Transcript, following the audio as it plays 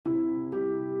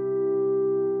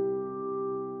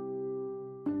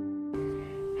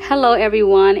Hello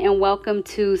everyone, and welcome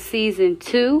to season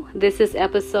 2. This is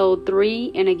episode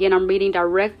 3, and again I'm reading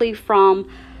directly from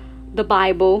the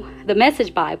Bible, the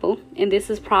Message Bible, and this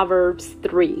is Proverbs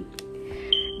 3.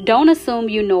 Don't assume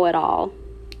you know it all.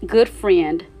 Good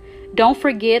friend, don't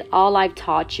forget all I've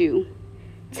taught you.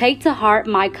 Take to heart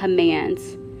my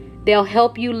commands. They'll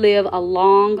help you live a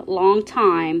long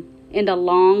time and a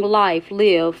long life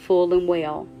live full and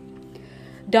well.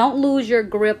 Don't lose your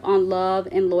grip on love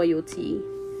and loyalty.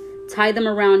 Tie them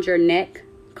around your neck.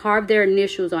 Carve their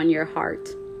initials on your heart.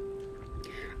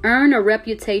 Earn a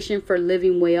reputation for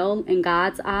living well in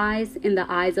God's eyes and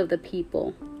the eyes of the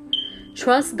people.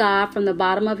 Trust God from the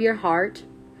bottom of your heart.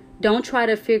 Don't try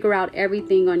to figure out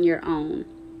everything on your own.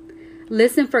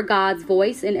 Listen for God's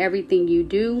voice in everything you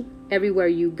do, everywhere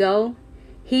you go.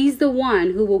 He's the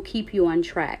one who will keep you on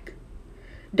track.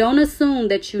 Don't assume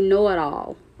that you know it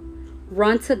all.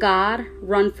 Run to God,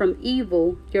 run from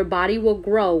evil. Your body will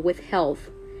grow with health.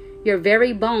 Your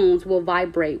very bones will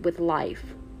vibrate with life.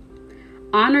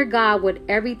 Honor God with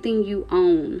everything you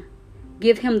own.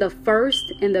 Give him the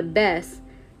first and the best.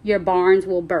 Your barns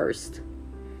will burst.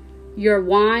 Your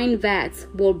wine vats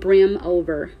will brim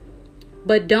over.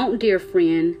 But don't, dear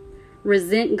friend,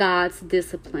 resent God's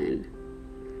discipline.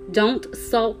 Don't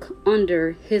sulk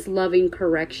under his loving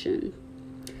correction.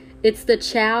 It's the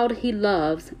child he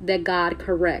loves that God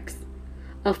corrects.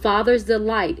 A father's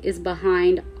delight is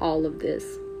behind all of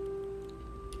this.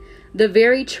 The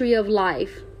very tree of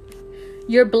life.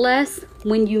 You're blessed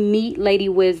when you meet Lady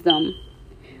Wisdom,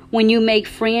 when you make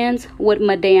friends with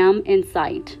Madame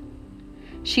Insight.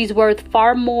 She's worth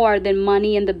far more than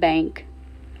money in the bank.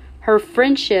 Her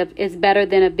friendship is better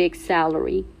than a big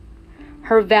salary.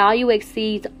 Her value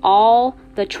exceeds all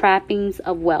the trappings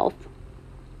of wealth.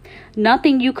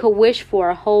 Nothing you could wish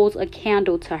for holds a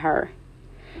candle to her.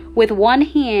 With one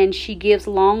hand, she gives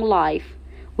long life.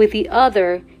 With the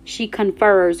other, she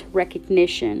confers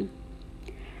recognition.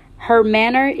 Her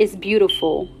manner is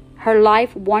beautiful, her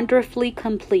life wonderfully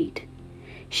complete.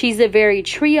 She's the very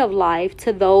tree of life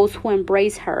to those who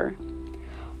embrace her.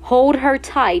 Hold her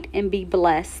tight and be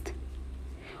blessed.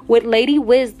 With Lady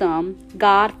Wisdom,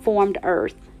 God formed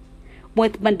earth.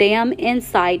 With Madame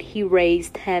Insight, he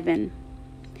raised heaven.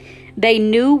 They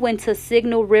knew when to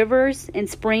signal rivers and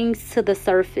springs to the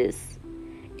surface,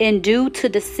 and dew to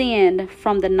descend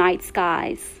from the night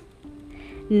skies.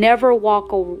 Never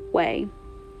walk away.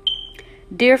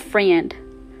 Dear friend,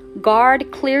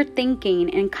 guard clear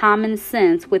thinking and common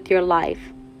sense with your life.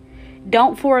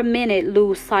 Don't for a minute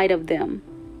lose sight of them.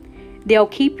 They'll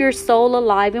keep your soul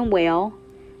alive and well.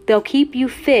 They'll keep you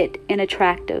fit and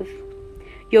attractive.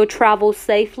 You'll travel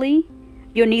safely.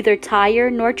 You'll neither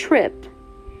tire nor trip.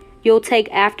 You'll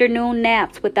take afternoon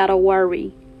naps without a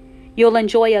worry. You'll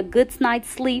enjoy a good night's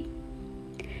sleep.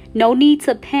 No need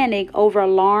to panic over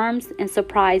alarms and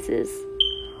surprises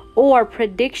or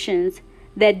predictions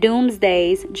that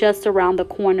doomsday's just around the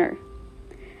corner.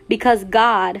 Because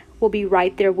God will be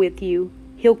right there with you.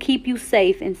 He'll keep you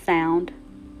safe and sound.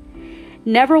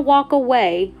 Never walk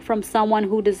away from someone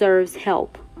who deserves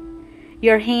help.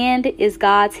 Your hand is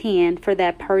God's hand for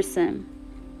that person.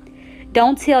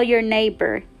 Don't tell your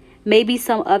neighbor, maybe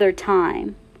some other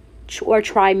time, or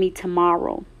try me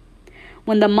tomorrow,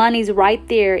 when the money's right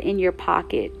there in your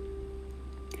pocket.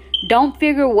 Don't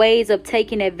figure ways of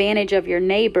taking advantage of your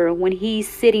neighbor when he's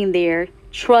sitting there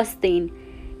trusting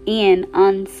and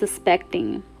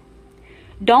unsuspecting.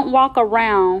 Don't walk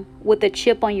around with a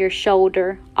chip on your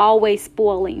shoulder, always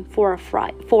spoiling for a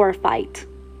fight.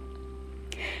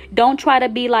 Don't try to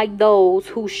be like those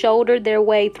who shoulder their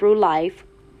way through life.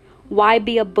 Why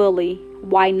be a bully?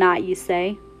 Why not, you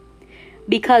say?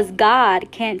 Because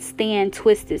God can't stand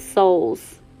twisted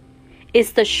souls.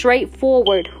 It's the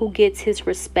straightforward who gets his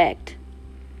respect.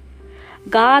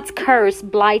 God's curse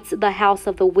blights the house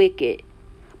of the wicked,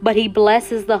 but he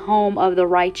blesses the home of the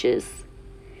righteous.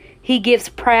 He gives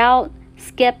proud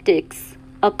skeptics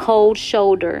a cold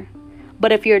shoulder,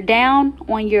 but if you're down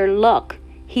on your luck,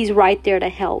 he's right there to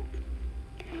help.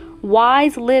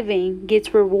 Wise living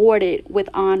gets rewarded with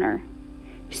honor.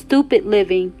 Stupid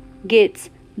living gets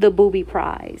the booby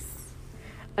prize.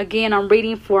 Again, I'm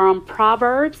reading from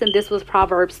Proverbs, and this was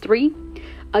Proverbs 3.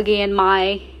 Again,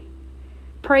 my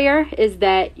prayer is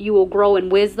that you will grow in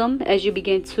wisdom as you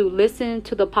begin to listen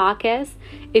to the podcast.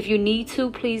 If you need to,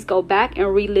 please go back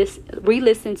and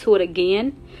re-listen to it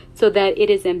again so that it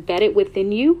is embedded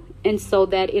within you and so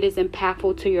that it is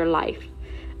impactful to your life.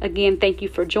 Again, thank you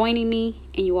for joining me,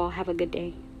 and you all have a good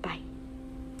day.